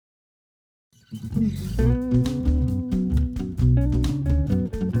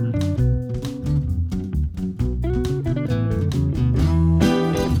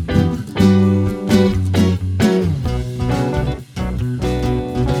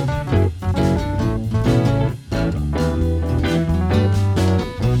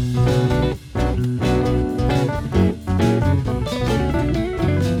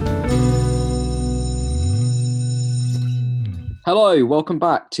Hello, welcome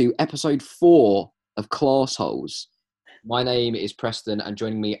back to episode 4 of Class Holes. My name is Preston, and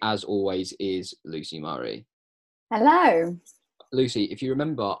joining me, as always, is Lucy Murray. Hello. Lucy, if you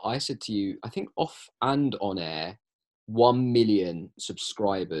remember, I said to you, I think off and on air, 1 million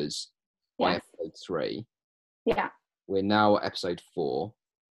subscribers by episode 3. Yeah. We're now at episode 4.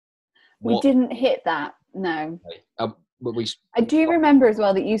 We didn't hit that, no. But I do remember as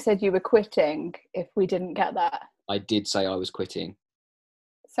well that you said you were quitting if we didn't get that. I did say I was quitting.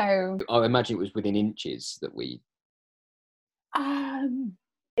 So I imagine it was within inches that we...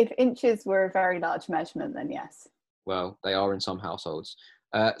 if inches were a very large measurement, then yes. Well, they are in some households.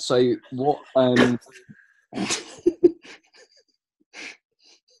 So what...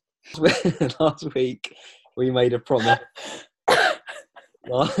 last week we made a promise.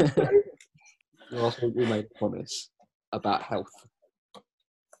 Last week we made a promise about health.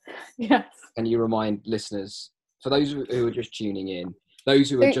 Yes. Can you remind listeners, for those who are just tuning in, those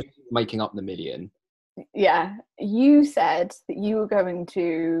who are just making up the million? Yeah, you said that you were going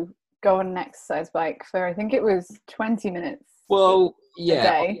to go on an exercise bike for, I think it was 20 minutes. Well,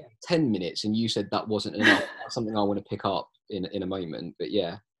 yeah, a day. 10 minutes, and you said that wasn't enough. That's something I want to pick up in a moment, but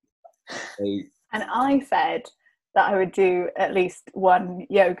yeah. So, and I said that I would do at least one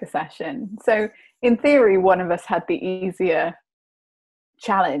yoga session. So in theory, one of us had the easier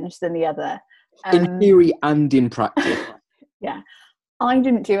challenge than the other. In theory and in practice. Yeah. I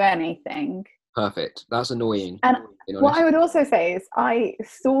didn't do anything. Perfect. That's annoying. And what I would also say is I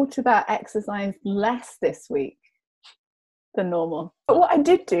thought about exercise less this week than normal. But what I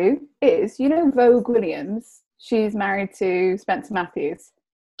did do is, you know Vogue Williams? She's married to Spencer Matthews.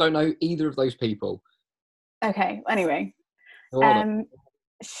 Don't know either of those people. Okay, anyway. They're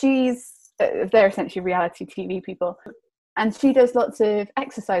essentially reality TV people. And she does lots of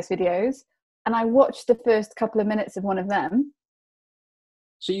exercise videos. And I watched the first couple of minutes of one of them.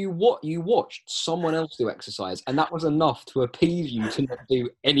 So you watched someone else do exercise, and that was enough to appease you to not do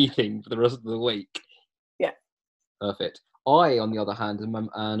anything for the rest of the week? Yeah. Perfect. I, on the other hand, am a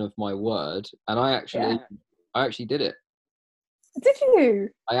man of my word, and I actually did it. Did you?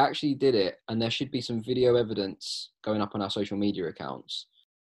 I actually did it, and there should be some video evidence going up on our social media accounts.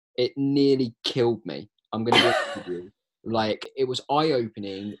 It nearly killed me. I'm going to be honest with you. Like, it was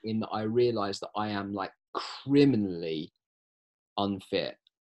eye-opening in that I realised that I am, like, criminally unfit.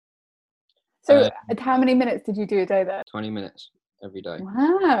 So how many minutes did you do a day there? 20 minutes every day.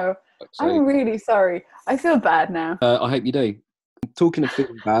 Wow. So, I'm really sorry. I feel bad now. I hope you do. Talking of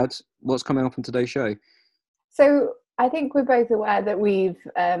feeling bad, what's coming up on today's show? So I think we're both aware that we've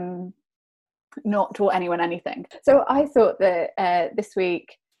not taught anyone anything. So I thought that this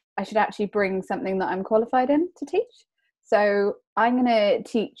week I should actually bring something that I'm qualified in to teach. So I'm going to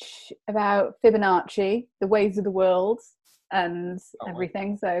teach about Fibonacci, the ways of the world, and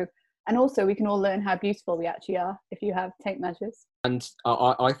everything. So, and also we can all learn how beautiful we actually are if you have tape measures. And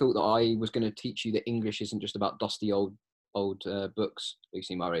I thought that I was going to teach you that English isn't just about dusty old books,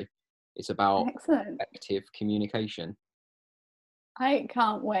 Lucy Murray. It's about effective communication. I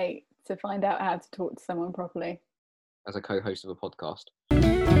can't wait to find out how to talk to someone properly. As a co-host of a podcast.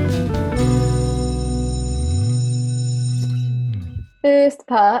 First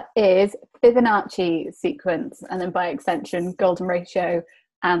part is Fibonacci sequence, and then by extension, golden ratio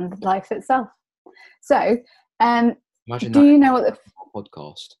and life itself. So, imagine you know what the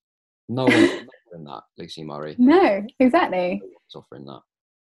podcast? No one's offering that, Lucy Murray. No, exactly. No one's offering that.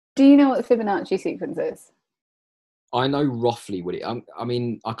 Do you know what the Fibonacci sequence is? I know roughly what it. I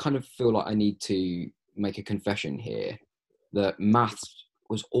mean, I kind of feel like I need to make a confession here that maths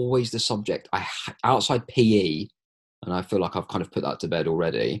was always the subject outside PE. And I feel like I've kind of put that to bed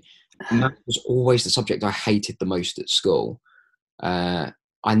already. Math was always the subject I hated the most at school. I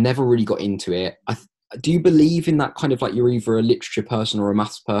never really got into it. Do you believe in that kind of like you're either a literature person or a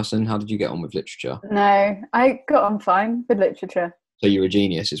maths person? How did you get on with literature? No, I got on fine with literature. So you're a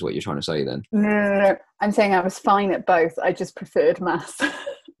genius is what you're trying to say then? No. I'm saying I was fine at both. I just preferred maths.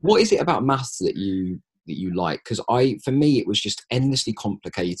 What is it about maths that you like? Because for me, it was just endlessly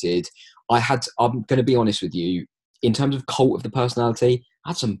complicated. I'm going to be honest with you, in terms of cult of the personality, I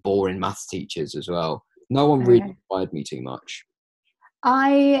had some boring maths teachers as well. No one really inspired me too much.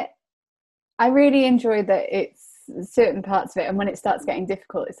 I I really enjoy that it's certain parts of it, and when it starts getting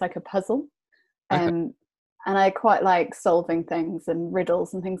difficult, it's like a puzzle. Okay. And I quite like solving things and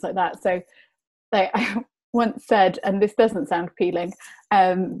riddles and things like that. So like I once said, and this doesn't sound appealing,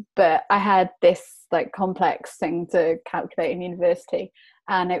 but I had this like complex thing to calculate in university,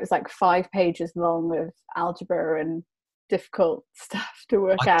 and it was like 5 pages long of algebra and difficult stuff to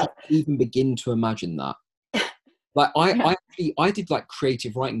work I out. can't even begin to imagine that. Like I did like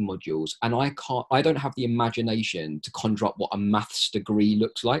creative writing modules, and I don't have the imagination to conjure up what a maths degree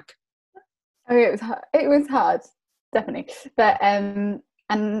looks like. Oh, it was hard, definitely. But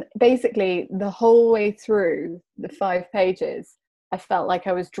and basically the whole way through the 5 pages, I felt like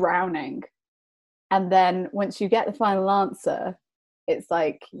I was drowning. And then once you get the final answer, it's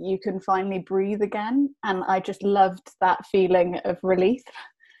like you can finally breathe again. And I just loved that feeling of relief.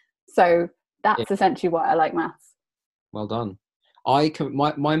 So Yeah, that's essentially why I like maths. well done.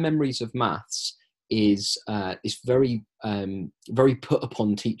 My memories of maths is this very very put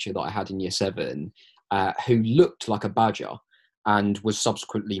upon teacher that I had in year 7, who looked like a badger and was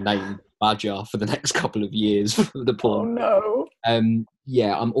subsequently named Badger for the next couple of years for the Oh poor. no.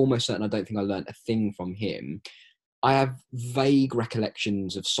 Yeah, I'm almost certain I don't think I learnt a thing from him. I have vague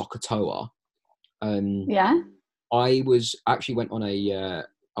recollections of Sokotoa. Yeah. I was actually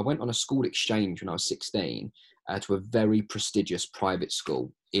I went on a school exchange when I was 16 to a very prestigious private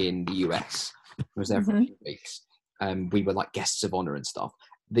school in the US. I was there for a few weeks. We were like guests of honor and stuff.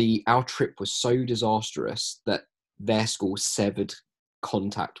 Our trip was so disastrous that their school severed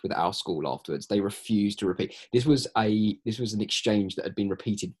contact with our school afterwards. They refused to repeat. This was an exchange that had been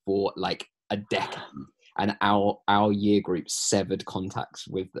repeated for like a decade, and our year group severed contacts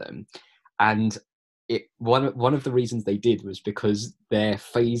with them. And one of the reasons they did was because their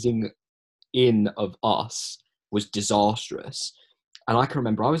phasing in of us was disastrous. And I can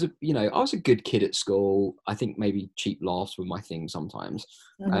remember I was a good kid at school. I think maybe cheap laughs were my thing sometimes.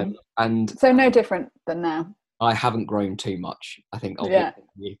 And So no different than now. I haven't grown too much, I think. I'll be Yeah. honest with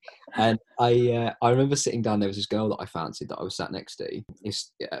you. And I remember sitting down. There was this girl that I fancied that I was sat next to.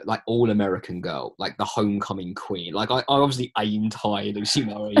 It's like all American girl, like the homecoming queen. Like I obviously aimed high, Lucy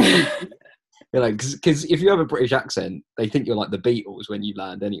Murray. Because if you have a British accent, they think you're like the Beatles when you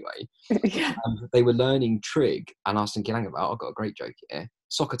land anyway. Yeah. And they were learning trig, and I was thinking, hang about, I've got a great joke here.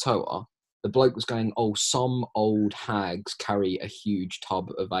 Sokotoa, the bloke was going, oh, some old hags carry a huge tub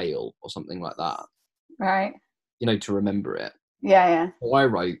of ale or something like that. Right. To remember it. Yeah. So I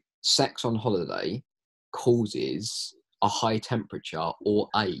wrote, sex on holiday causes a high temperature or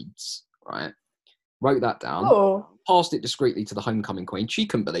AIDS, right? Wrote that down. Oh. Passed it discreetly to the homecoming queen. She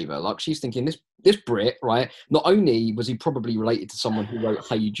couldn't believe her luck. She's thinking, this Brit, right? Not only was he probably related to someone who wrote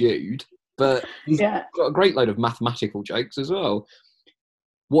Hey Jude, but he's got a great load of mathematical jokes as well.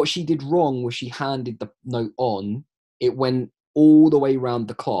 What she did wrong was she handed the note on. It went all the way around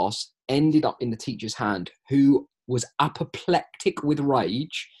the class, ended up in the teacher's hand, who was apoplectic with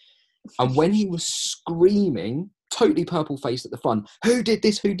rage. And when he was screaming, totally purple-faced at the front, who did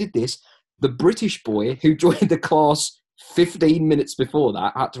this? Who did this? The British boy who joined the class 15 minutes before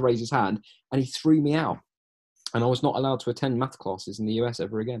that had to raise his hand, and he threw me out. And I was not allowed to attend math classes in the US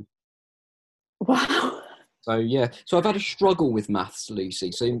ever again. Wow. So, yeah. So I've had a struggle with maths,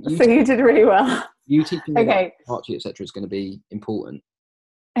 Lucy. So you did really well. You teaching me Okay. Fibonacci, etc. is going to be important.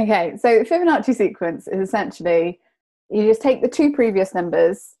 Okay, so the Fibonacci sequence is essentially you just take the 2 previous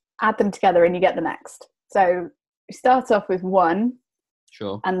numbers, add them together, and you get the next. So you start off with 1.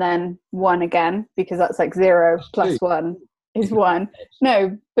 Sure. And then 1 again, because that's like 0 plus 1 is 1.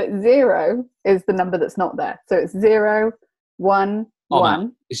 No, but 0 is the number that's not there. So it's 0, 1, 1.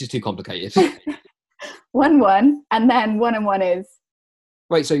 Man, this is too complicated. 1, 1, and then 1 and 1 is...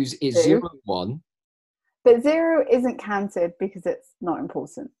 Wait, so it's 0, 1. But 0 isn't counted because it's not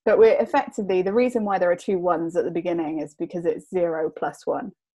important. But we're effectively, the reason why there are 2 1s at the beginning is because it's 0 plus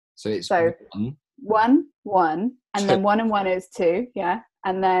 1. So it's 1, 1, and then 1 and 1 is 2, yeah.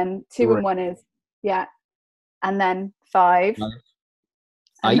 And then 2 and 1 is, yeah. And then 5. 8.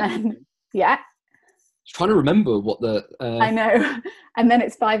 And then, yeah. Just trying to remember what the... I know. And then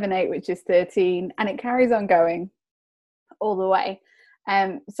it's 5 and 8, which is 13. And it carries on going all the way.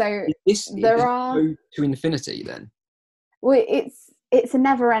 So there are... Go to infinity then? Well, it's a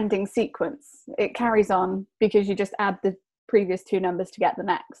never-ending sequence. It carries on because you just add the previous 2 numbers to get the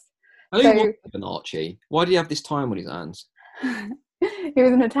next. Who was Fibonacci? Why do you have this time on his hands? He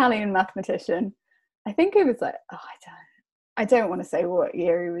was an Italian mathematician. I think it was like, I don't want to say what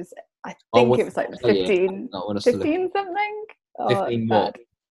year he was. I think it was like 15 something. 15 what?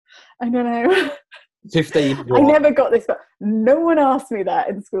 I don't know. 15. I never got this, but no one asked me that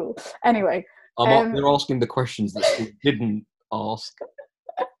in school. Anyway. They're asking the questions that school didn't ask.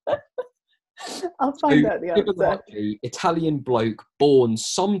 I'll find out the answer. Fibonacci, Italian bloke born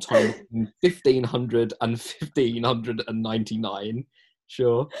sometime in 1500 and 1599.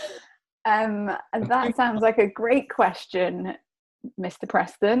 Sure. That sounds like a great question, Mr.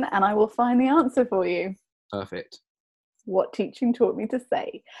 Preston, and I will find the answer for you. Perfect. What teaching taught me to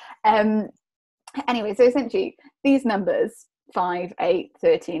say. Anyway, so essentially these numbers 5, 8,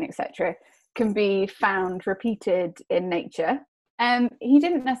 13, etc. can be found repeated in nature. He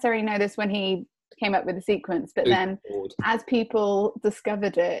didn't necessarily know this when he came up with the sequence, but then as people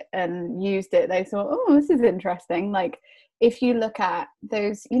discovered it and used it, they thought, oh, this is interesting. Like if you look at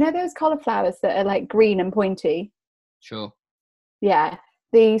those, those cauliflowers that are like green and pointy. Sure. Yeah.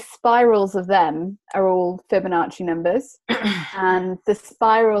 The spirals of them are all Fibonacci numbers. And the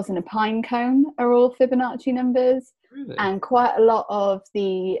spirals in a pine cone are all Fibonacci numbers. Really? And quite a lot of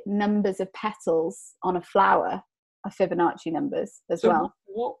the numbers of petals on a flower are Fibonacci numbers as well.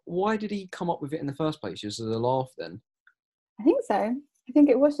 Why did he come up with it in the first place? Just as a laugh then? I think so. I think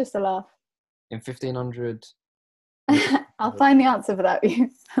it was just a laugh. In 1500? I'll find the answer for that.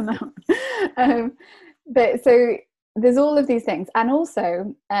 But so there's all of these things. And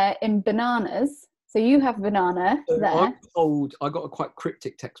also in bananas, so you have banana there. I got a quite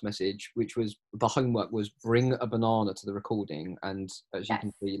cryptic text message, which was the homework was bring a banana to the recording. And as you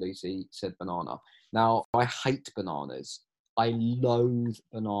can see, Lucy said banana. Now, I hate bananas. I loathe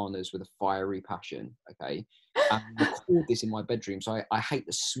bananas with a fiery passion, okay? And I record this in my bedroom, so I hate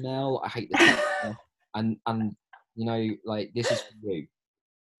the smell, I hate the texture, and like, this is for you.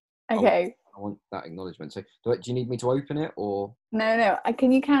 Okay. I want that acknowledgement. So, do you need me to open it, or? No.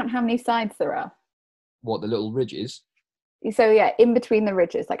 Can you count how many sides there are? What, the little ridges? So, yeah, in between the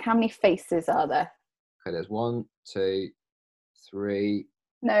ridges, like how many faces are there? Okay, there's 1, 2, 3.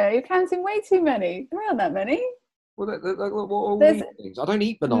 No, you're counting way too many. There aren't that many. Well, what are all these things? I don't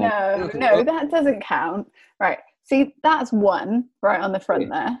eat bananas. No, that doesn't count. Right. See, that's one right on the front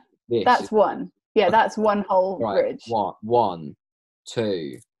there. That's one. Yeah, that's one whole ridge. 1,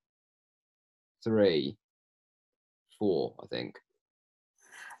 2, 3, 4, I think.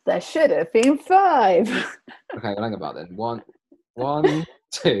 There should have been 5. Okay, hang about then. 1,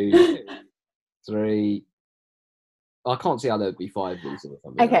 2, 3. I can't see how there'd be 5 of these.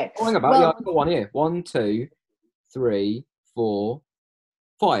 Okay. Hang about. Yeah, I've got one here. 1, 2, 3, 4,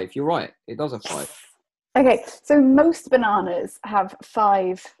 5. You're right. It does have 5. Okay, so most bananas have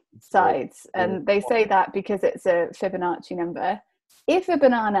 5 sides, and they say that because it's a Fibonacci number. If a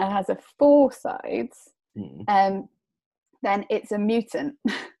banana has 4 sides, then it's a mutant.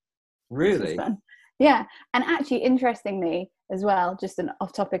 Really? Yeah, and actually, interestingly as well, just an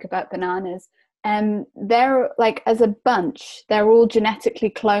off topic about bananas, they're like, as a bunch, they're all genetically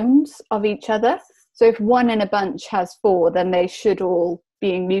clones of each other. So if one in a bunch has 4, then they should all,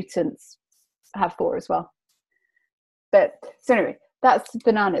 being mutants, have 4 as well. But so anyway, that's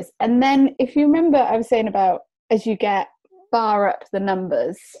bananas. And then if you remember, I was saying about as you get far up the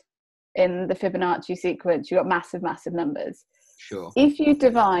numbers in the Fibonacci sequence, you got massive, massive numbers. Sure. If you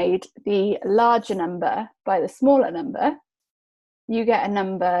divide the larger number by the smaller number, you get a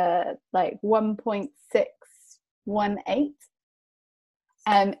number like 1.618.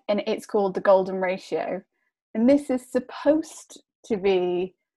 And it's called the golden ratio. And this is supposed to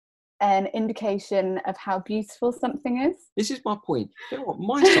be an indication of how beautiful something is. This is my point. You know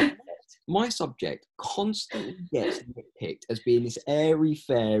what? My subject constantly gets picked as being this airy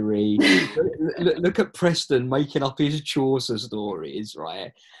fairy. Look at Preston making up his Chaucer stories,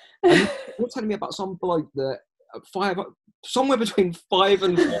 right? And you're telling me about some bloke that somewhere between 5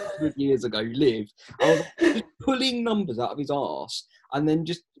 and 400 years ago lived. I was just pulling numbers out of his arse and then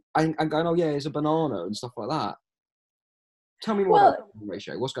just and going, oh yeah, it's a banana and stuff like that. Tell me more about the golden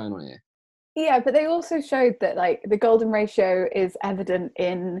ratio. What's going on here? Yeah, but they also showed that like the golden ratio is evident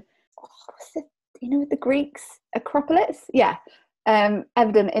in the Greeks Acropolis. Yeah,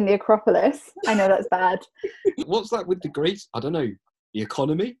 evident in the Acropolis. I know that's bad. What's that with the Greeks? I don't know. The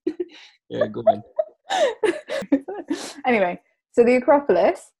economy. Yeah, go on. Anyway, so the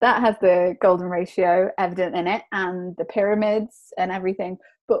Acropolis, that has the golden ratio evident in it, and the pyramids and everything,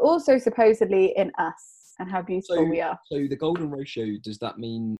 but also supposedly in us and how beautiful we are. So the golden ratio, does that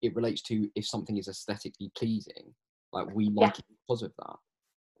mean it relates to if something is aesthetically pleasing? Like we like it because of that?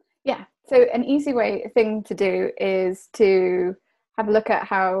 Yeah. So an easy thing to do is to have a look at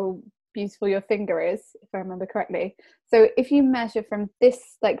how beautiful your finger is, if I remember correctly. So if you measure from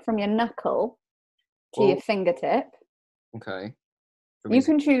this, like from your knuckle to your fingertip. Okay. me. You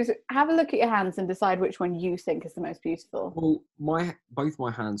can choose. Have a look at your hands and decide which one you think is the most beautiful. Well, both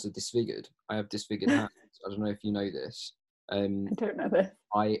my hands are disfigured. I have disfigured hands. I don't know if you know this. I don't know this.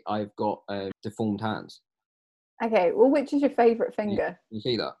 I've got deformed hands. Okay, well, which is your favourite finger? You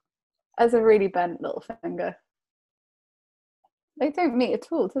see that? As a really bent little finger. They don't meet at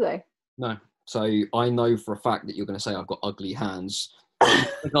all, do they? No. So I know for a fact that you're going to say I've got ugly hands,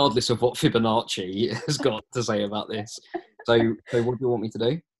 regardless of what Fibonacci has got to say about this. So what do you want me to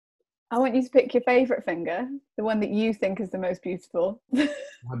do? I want you to pick your favourite finger, the one that you think is the most beautiful. I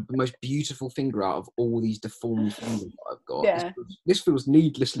have the most beautiful finger out of all these deformed fingers that I've got. Yeah. This feels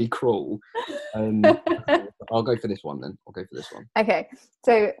needlessly cruel. I'll go for this one then. I'll go for this one. Okay,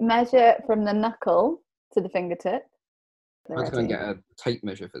 so measure from the knuckle to the fingertip. Let's go and get a tape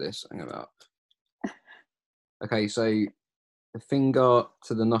measure for this. Hang about. Okay, so the finger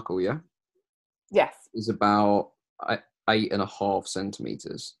to the knuckle, yeah? Yes. Is about 8.5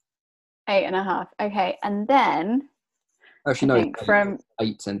 centimeters. 8.5. Okay, and then Actually, no, from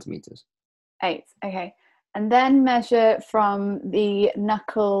 8 centimeters. 8. Okay, and then measure from the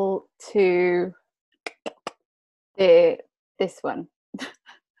knuckle to this one.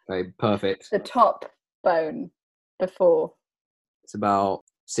 Okay, perfect. The top bone before. It's about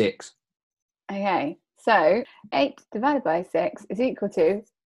 6. Okay, so 8 divided by 6 is equal to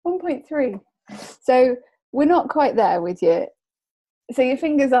 1.3. So we're not quite there with you. So your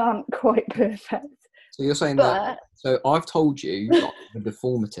fingers aren't quite perfect. So you're saying that. So I've told you the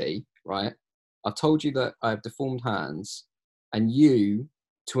deformity, right? I've told you that I have deformed hands, and you,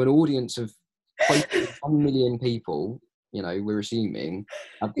 to an audience of close to 1 million people, you know, we're assuming,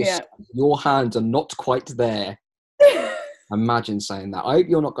 your hands are not quite there. Imagine saying that. I hope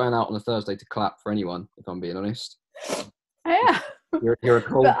you're not going out on a Thursday to clap for anyone, if I'm being honest. I am. You're a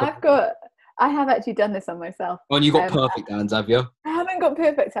cold. But I have actually done this on myself. Oh, and you got perfect hands, have you? I haven't got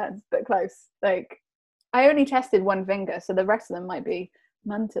perfect hands, but close. Like, I only tested one finger, so the rest of them might be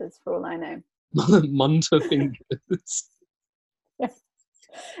Muntas for all I know. Munta fingers.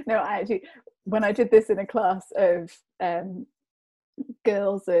 No, actually, when I did this in a class of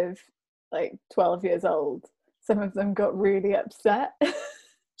girls of like 12 years old, some of them got really upset.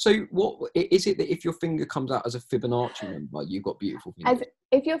 So what is it that if your finger comes out as a Fibonacci number, you've got beautiful fingers?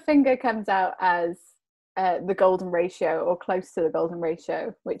 If your finger comes out as the golden ratio or close to the golden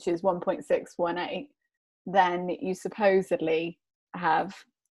ratio, which is 1.618, then you supposedly have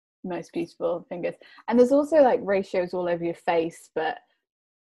most beautiful fingers. And there's also like ratios all over your face, but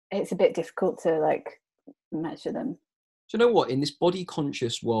it's a bit difficult to like measure them. Do you know what? In this body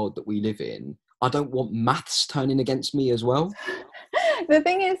conscious world that we live in, I don't want maths turning against me as well. The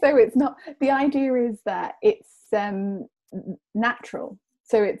thing is, though, it's not. The idea is that it's natural.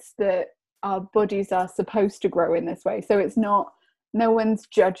 So it's that our bodies are supposed to grow in this way. So it's not. No one's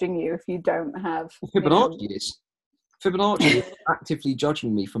judging you if you don't have. Fibonacci is. Fibonacci is actively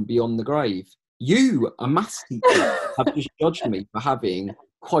judging me from beyond the grave. You, a maths teacher, have just judged me for having,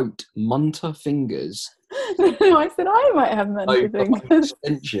 quote, munter fingers. No, I said I might have munter fingers. By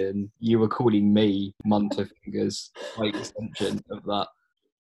extension, you were calling me munter fingers. By extension of that.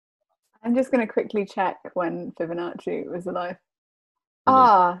 I'm just going to quickly check when Fibonacci was alive.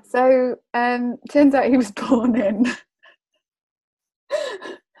 Yeah. So turns out he was born in.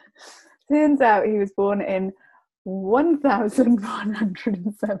 Turns out he was born in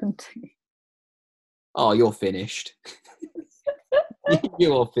 1170. Oh, you're finished.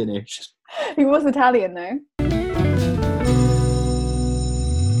 You are finished. He was Italian, though.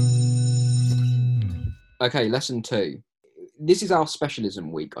 Okay, lesson 2. This is our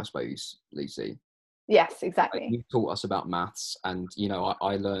specialism week, I suppose, Lucy. Yes, exactly. You taught us about maths, and you know,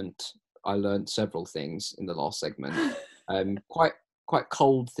 I learned several things in the last segment. Quite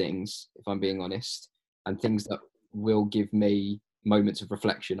cold things, if I'm being honest, and things that will give me moments of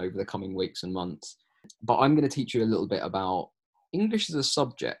reflection over the coming weeks and months. But I'm going to teach you a little bit about English as a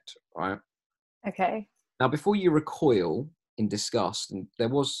subject, right? Okay. Now, before you recoil in disgust, and there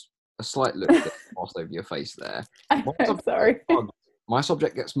was a slight look that passed over your face there. I'm sorry. My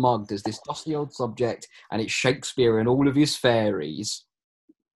subject gets mugged as this dusty old subject, and it's Shakespeare and all of his fairies.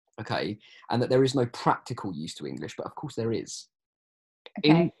 Okay, and that there is no practical use to English, but of course there is. Okay.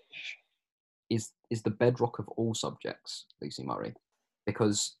 English is the bedrock of all subjects, Lucy Murray,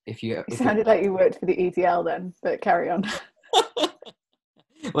 because if you sounded like you worked for the EDL then, but carry on.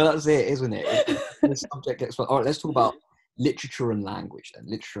 Well, that's it, isn't it? The subject gets. All right, let's talk about literature and language then.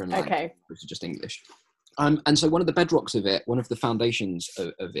 Literature and language, okay, which is just English. And so one of the bedrocks of it, one of the foundations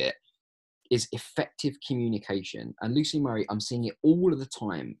of it, is effective communication. And Lucy Murray, I'm seeing it all of the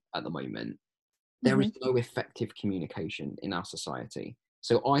time at the moment. there is no effective communication in our society.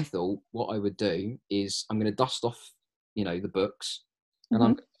 So I thought what I would do is I'm going to dust off, the books, and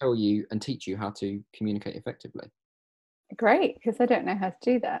I'm going to tell you and teach you how to communicate effectively. Great, because I don't know how to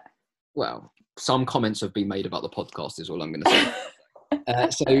do that. Well, some comments have been made about the podcast is all I'm going to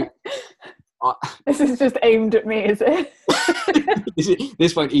say. This is just aimed at me, is it?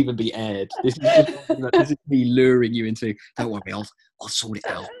 this won't even be aired. This is me luring you into, don't worry, I'll sort it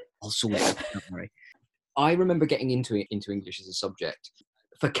out. Don't worry. I remember getting into English as a subject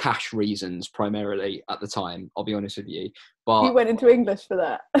for cash reasons primarily at the time, I'll be honest with you. But you went into English for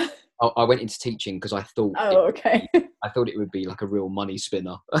that? I went into teaching because I thought I thought it would be like a real money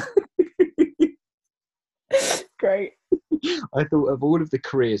spinner. Great. I thought of all of the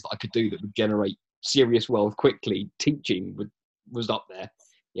careers that I could do that would generate serious wealth quickly, teaching was up there.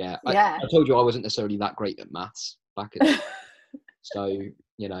 Yeah. I told you I wasn't necessarily that great at maths back at so,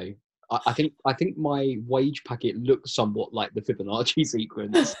 I think my wage packet looks somewhat like the Fibonacci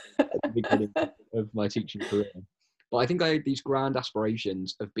sequence at the beginning of my teaching career. But I think I had these grand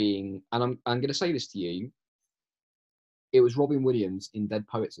aspirations of being, and I'm going to say this to you, it was Robin Williams in Dead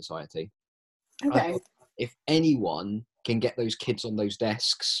Poet Society. Okay. If anyone can get those kids on those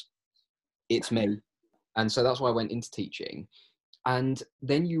desks, it's me. And so that's why I went into teaching. And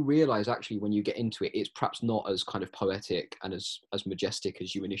then you realize actually when you get into it, it's perhaps not as kind of poetic and as majestic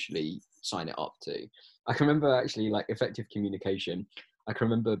as you initially sign it up to. I can remember actually like effective communication. I can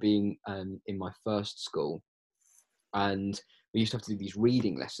remember being in my first school, and we used to have to do these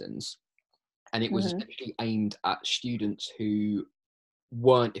reading lessons, and it was essentially aimed at students who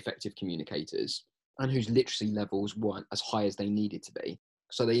weren't effective communicators and whose literacy levels weren't as high as they needed to be.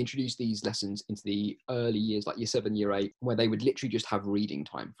 So they introduced these lessons into the early years, like year 7, year 8, where they would literally just have reading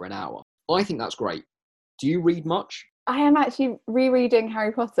time for an hour. I think that's great. Do you read much? I am actually rereading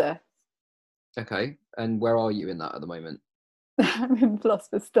Harry Potter. Okay. And where are you in that at the moment? I'm in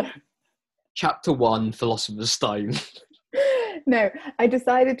Philosopher's Stone. Chapter 1, Philosopher's Stone. No, I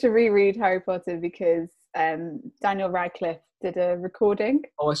decided to reread Harry Potter because Daniel Radcliffe did a recording.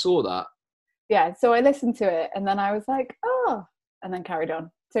 Oh, I saw that. Yeah, so I listened to it and then I was like, and then carried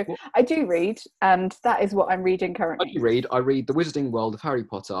on. So I do read, and that is what I'm reading currently. I read The Wizarding World of Harry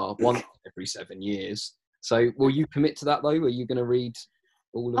Potter once every 7 years. So will you commit to that though? Are you going to read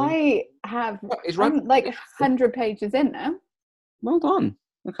all of them? I have, I'm like 100 pages in now. Well done.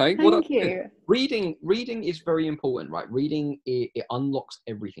 Okay. Thank you. Reading is very important, right? Reading, it unlocks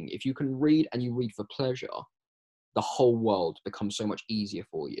everything. If you can read and you read for pleasure, the whole world becomes so much easier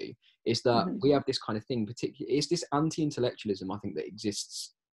for you. Is that we have this kind of thing, particularly, it's this anti-intellectualism, I think, that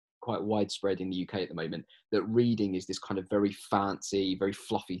exists quite widespread in the UK at the moment, that reading is this kind of very fancy, very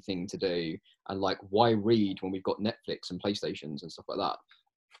fluffy thing to do. And like, why read when we've got Netflix and PlayStations and stuff like that?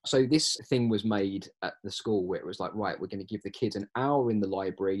 So this thing was made at the school where it was like, right, we're going to give the kids an hour in the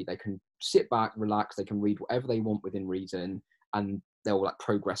library. They can sit back, relax. They can read whatever they want within reason, and they'll like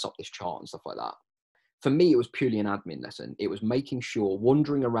progress up this chart and stuff like that. For me, it was purely an admin lesson. It was making sure,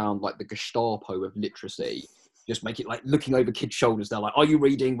 wandering around like the Gestapo of literacy, just make it like looking over kids' shoulders. They're like, are you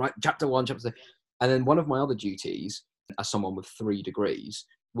reading? Right, chapter 1, chapter 2. And then one of my other duties as someone with 3 degrees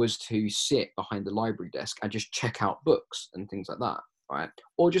was to sit behind the library desk and just check out books and things like that, right?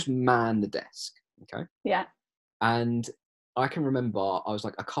 Or just man the desk, okay? Yeah. And I can remember I was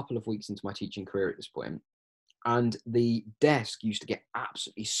like a couple of weeks into my teaching career at this point, and the desk used to get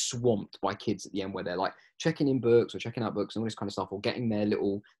absolutely swamped by kids at the end, where they're like checking in books or checking out books and all this kind of stuff, or getting their they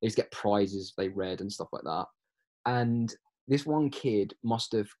used to get prizes if they read and stuff like that. And this one kid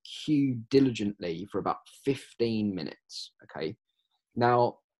must have queued diligently for about 15 minutes. Okay.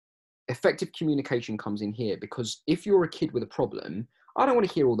 Now, effective communication comes in here, because if you're a kid with a problem, I don't want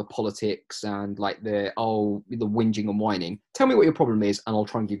to hear all the politics and like the whinging and whining. Tell me what your problem is and I'll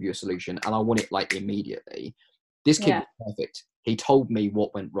try and give you a solution, and I want it like immediately. This kid was perfect. He told me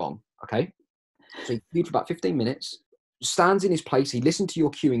what went wrong. Okay. So he queued for about 15 minutes, stands in his place. He listened to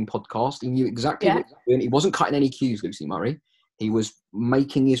your queuing podcast. He knew exactly what he was doing. He wasn't cutting any queues, Lucy Murray. He was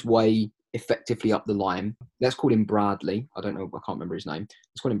making his way effectively up the line. Let's call him Bradley. I don't know. I can't remember his name.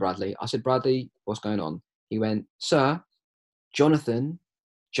 Let's call him Bradley. I said, Bradley, what's going on? He went, sir, Jonathan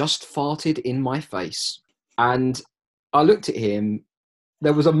just farted in my face. And I looked at him.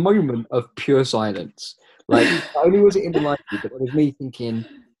 There was a moment of pure silence. Like, not only was it in the library, but it was me thinking,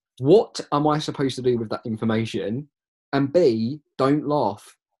 what am I supposed to do with that information? And B, don't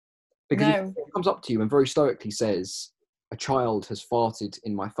laugh. Because if someone comes up to you and very stoically says, a child has farted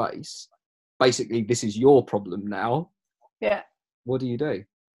in my face, basically this is your problem now. Yeah. What do you do?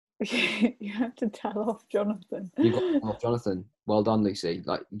 You have to tell off Jonathan. You got oh, Jonathan. Well done, Lucy.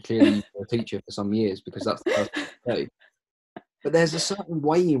 Like clearly you were a teacher for some years because that's the first thing to do. But there's a certain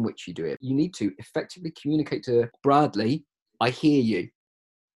way in which you do it. You need to effectively communicate to Bradley, I hear you.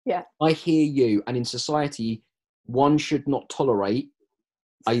 Yeah. I hear you. And in society, one should not tolerate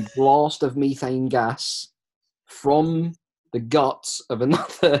a blast of methane gas from the guts of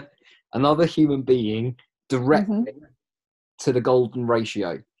another human being directly to the golden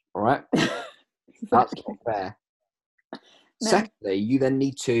ratio. All right? Exactly. That's not fair. No. Secondly, you then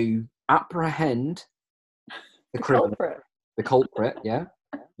need to apprehend the criminal. The culprit, yeah.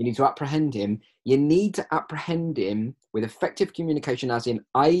 You need to apprehend him. You need to apprehend him with effective communication, as in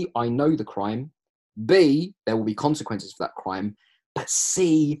A, I know the crime. B, there will be consequences for that crime. But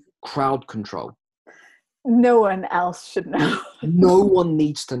C, crowd control. No one else should know. No one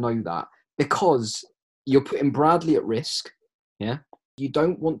needs to know that because you're putting Bradley at risk. Yeah. You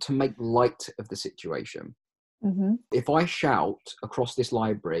don't want to make light of the situation. Mm-hmm. If I shout across this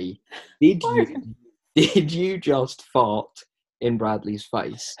library, did you just fart in Bradley's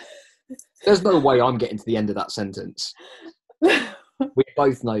face? There's no way I'm getting to the end of that sentence. We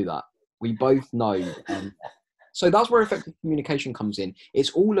both know that. We both know. So that's where effective communication comes in.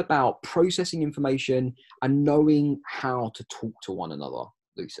 It's all about processing information and knowing how to talk to one another,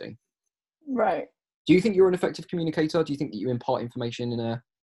 Lucy. Right. Do you think you're an effective communicator? Do you think that you impart information in a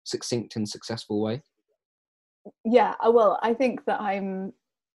succinct and successful way? Yeah, well, I think that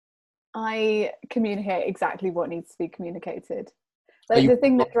I communicate exactly what needs to be communicated. Like the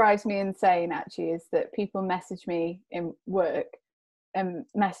thing that drives me insane actually is that people message me in work and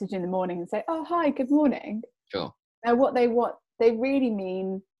message in the morning and say, "Oh, hi, good morning." Sure. Now what they really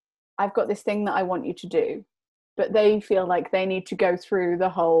mean, I've got this thing that I want you to do, but they feel like they need to go through the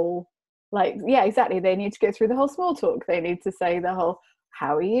whole, like, yeah, exactly. They need to go through the whole small talk. They need to say the whole,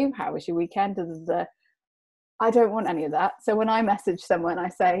 "How are you? How was your weekend?" I don't want any of that. So when I message someone, I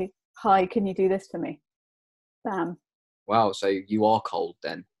say, "Hi, can you do this for me?" Bam. Wow, so you are cold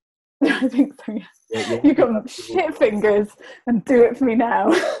then. I think so, yeah. You got shit fingers and do it for me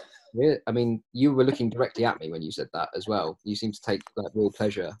now. Yeah, I mean, you were looking directly at me when you said that as well. You seem to take like real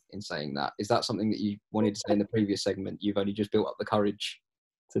pleasure in saying that. Is that something that you wanted to say in the previous segment? You've only just built up the courage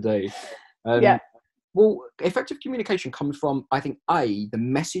to do. Yeah. Well, effective communication comes from, I think, A, the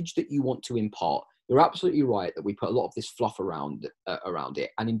message that you want to impart. You're absolutely right that we put a lot of this fluff around it,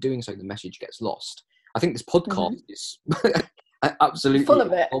 and in doing so, the message gets lost. I think this podcast is absolutely full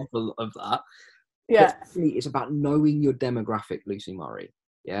of it. Full of that. Yeah. But really, it's about knowing your demographic, Lucy Murray.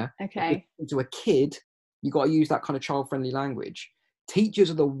 Yeah. Okay. To a kid, you got to use that kind of child-friendly language. Teachers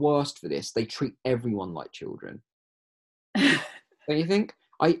are the worst for this. They treat everyone like children. Don't you think?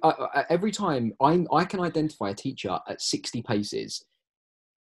 I every time I can identify a teacher at 60 paces.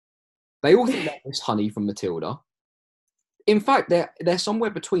 They all think they're Miss Honey from Matilda. In fact, they're somewhere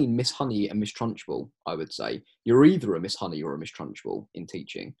between Miss Honey and Miss Trunchbull, I would say. You're either a Miss Honey or a Miss Trunchbull in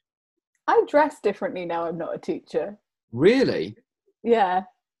teaching. I dress differently now I'm not a teacher. Really? Yeah.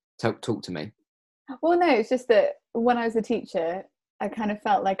 Talk to me. Well, no, it's just that when I was a teacher, I kind of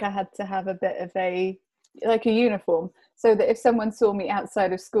felt like I had to have a bit of a uniform, so that if someone saw me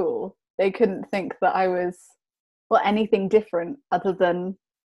outside of school, they couldn't think that I was, well, anything different other than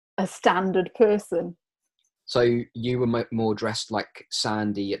a standard person. So you were more dressed like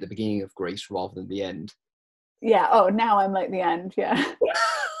Sandy at the beginning of Grease rather than the end? Yeah. Oh, now I'm like the end, yeah.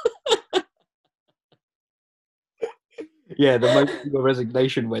 Yeah, the moment your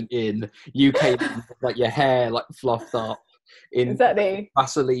resignation went in, you came in with, like your hair like fluffed up, in exactly.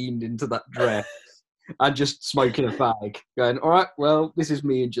 Vaseline into that dress, and just smoking a fag, going, "All right, well, this is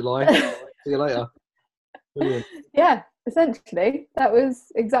me in July. See you later." Brilliant. Yeah, essentially, that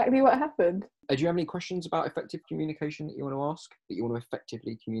was exactly what happened. Do you have any questions about effective communication that you want to ask, that you want to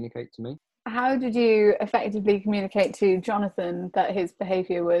effectively communicate to me? How did you effectively communicate to Jonathan that his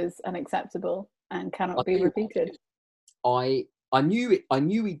behaviour was unacceptable and cannot be repeated? I knew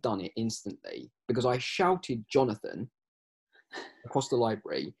he'd done it instantly because I shouted Jonathan across the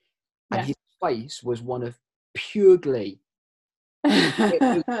library, and his face was one of pure glee.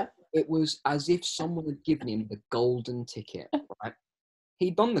 It was as if someone had given him the golden ticket, right?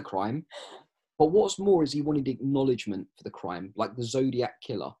 He'd done the crime, but what's more is he wanted acknowledgement for the crime, like the Zodiac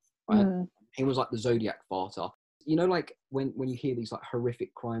killer, right? He was like the Zodiac farter. You know, like when you hear these like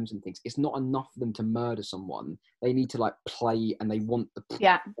horrific crimes and things, it's not enough for them to murder someone. They need to like play, and they want the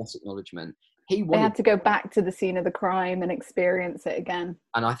acknowledgement. They had to go back to the scene of the crime and experience it again.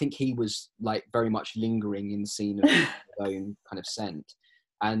 And I think he was like very much lingering in the scene of his own kind of scent.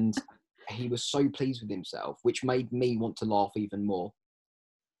 And he was so pleased with himself, which made me want to laugh even more.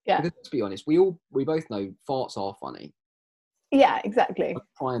 Yeah. Because let's be honest, we both know farts are funny. Yeah, exactly. At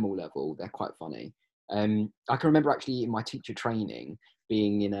primal level, they're quite funny. I can remember actually in my teacher training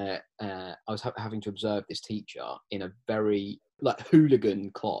being in I was having to observe this teacher in a very like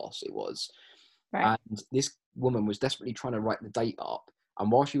hooligan class it was, Right. and this woman was desperately trying to write the date up, and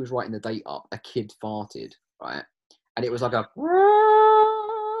while she was writing the date up, a kid farted, right, and it was like a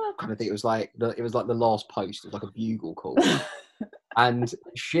kind of thing. It was like the last post. It was like a bugle call, and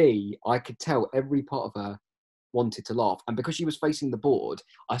I could tell every part of her wanted to laugh, and because she was facing the board,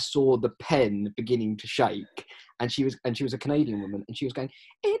 I saw the pen beginning to shake, and she was a Canadian woman, and she was going,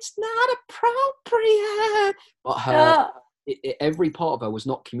 "It's not appropriate," but every part of her was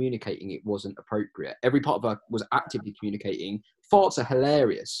not communicating it wasn't appropriate. Every part of her was actively communicating. Farts are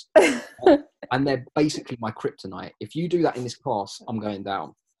hilarious, and they're basically my kryptonite. If you do that in this class, I'm going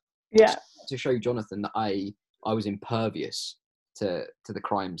down. Yeah. To show Jonathan that I was impervious to the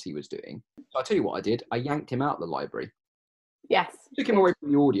crimes he was doing. So I tell you what I did. I yanked him out of the library. Yes. Took him away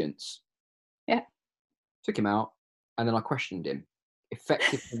from the audience. Yeah. Took him out, and then I questioned him.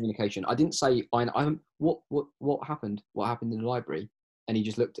 Effective communication. I didn't say, what happened? What happened in the library? And he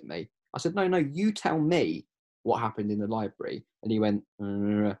just looked at me. I said, no, you tell me what happened in the library. And he went,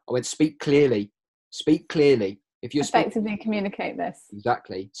 I went, speak clearly. Speak clearly. If you're effectively communicate this.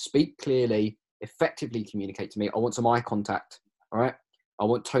 Exactly. Speak clearly, effectively communicate to me. I want some eye contact. All right. I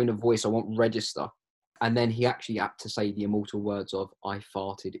want tone of voice. I want register. And then he actually had to say the immortal words of, I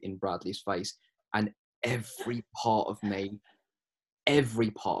farted in Bradley's face. And every part of me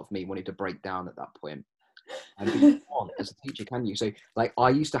wanted to break down at that point. And you can't as a teacher, can you? So like I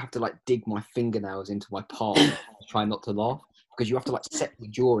used to have to like dig my fingernails into my palm, try not to laugh, because you have to like set the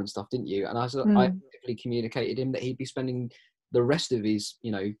jaw and stuff, didn't you? And I actively communicated him that he'd be spending the rest of his,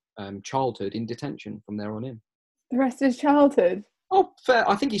 childhood in detention from there on in. The rest of his childhood? Oh, fair.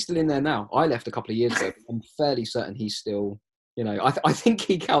 I think he's still in there now. I left a couple of years ago. I'm fairly certain he's still, I think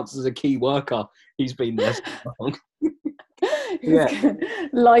he counts as a key worker. He's been there so long. Yeah.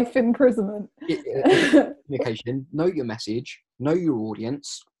 Life imprisonment. Communication. Know your message. Know your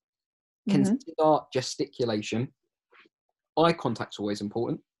audience. Consider gesticulation. Eye contact's always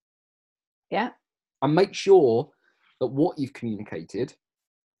important. Yeah. And make sure that what you've communicated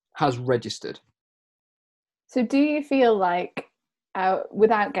has registered. So do you feel like,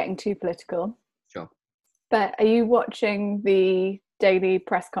 without getting too political, Sure, but are you watching the daily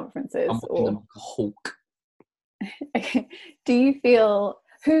press conferences? I'm watching them like a hawk.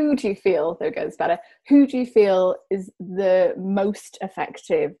 Who do you feel, there goes better, who do you feel is the most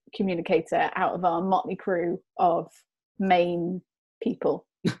effective communicator out of our motley crew of main people?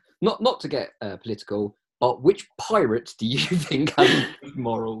 Not to get political, but which pirate do you think has good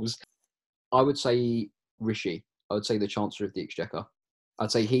morals? I would say Rishi. I would say the Chancellor of the Exchequer.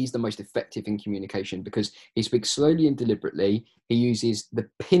 I'd say he's the most effective in communication because he speaks slowly and deliberately. He uses the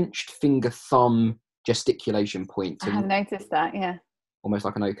pinched finger thumb gesticulation point. I have noticed that, yeah. Almost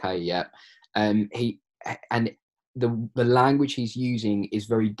like an okay, yeah. The language he's using is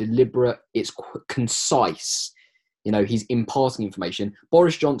very deliberate. It's concise. He's imparting information.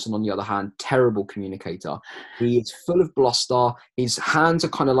 Boris Johnson, on the other hand, terrible communicator. He is full of bluster. His hands are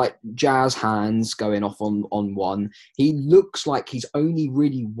kind of like jazz hands going off on one. He looks like he's only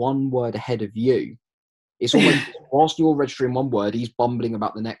really one word ahead of you. It's almost, whilst you're registering one word, he's bumbling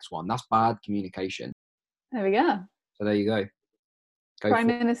about the next one. That's bad communication. There we go. So there you go. Prime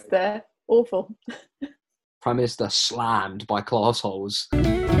Minister, awful. Prime Minister slammed by class holes.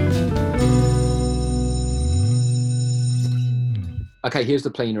 Okay, here's the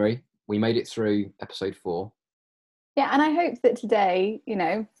plenary. We made it through episode 4. Yeah, and I hope that today,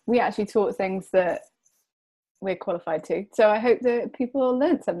 we actually taught things that we're qualified to. So I hope that people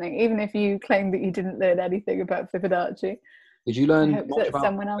learned something, even if you claim that you didn't learn anything about Fibonacci. Did you learn I hope that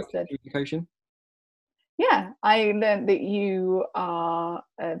someone else did. Communication? Yeah, I learned that you are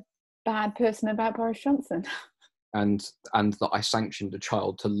a bad person about Boris Johnson. And that I sanctioned a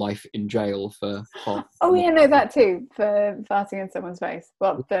child to life in jail for... Oh, yeah, no, that too, for farting in someone's face.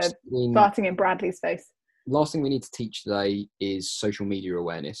 Well, for farting in Bradley's face. Last thing we need to teach today is social media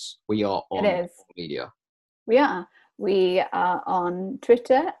awareness. We are on social media. We are. We are on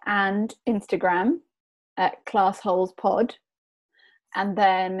Twitter and Instagram at ClassHolesPod. And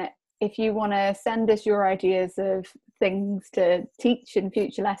then if you want to send us your ideas of things to teach in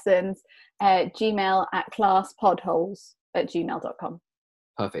future lessons, Gmail at classpodholes@gmail.com.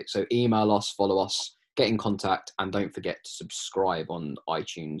 Perfect. So email us, follow us, get in contact, and don't forget to subscribe on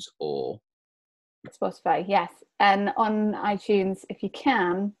iTunes or Spotify. Yes. And on iTunes, if you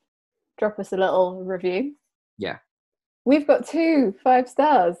can, drop us a little review. Yeah. We've got 2 5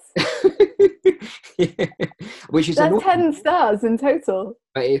 stars. Yeah. Which is That's annoying. 10 stars in total.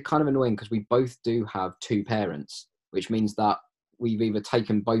 But it's kind of annoying because we both do have 2 parents, which means that we've either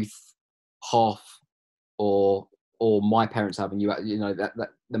taken both half or my parents have, and you know that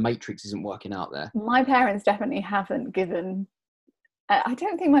the matrix isn't working out there. My parents definitely haven't given. I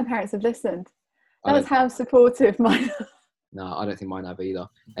don't think my parents have listened. That's how supportive mine are. No, I don't think mine have either.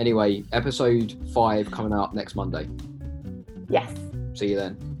 Anyway, episode 5 coming out next Monday. Yes. See you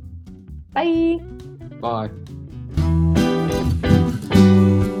then. Bye. Bye.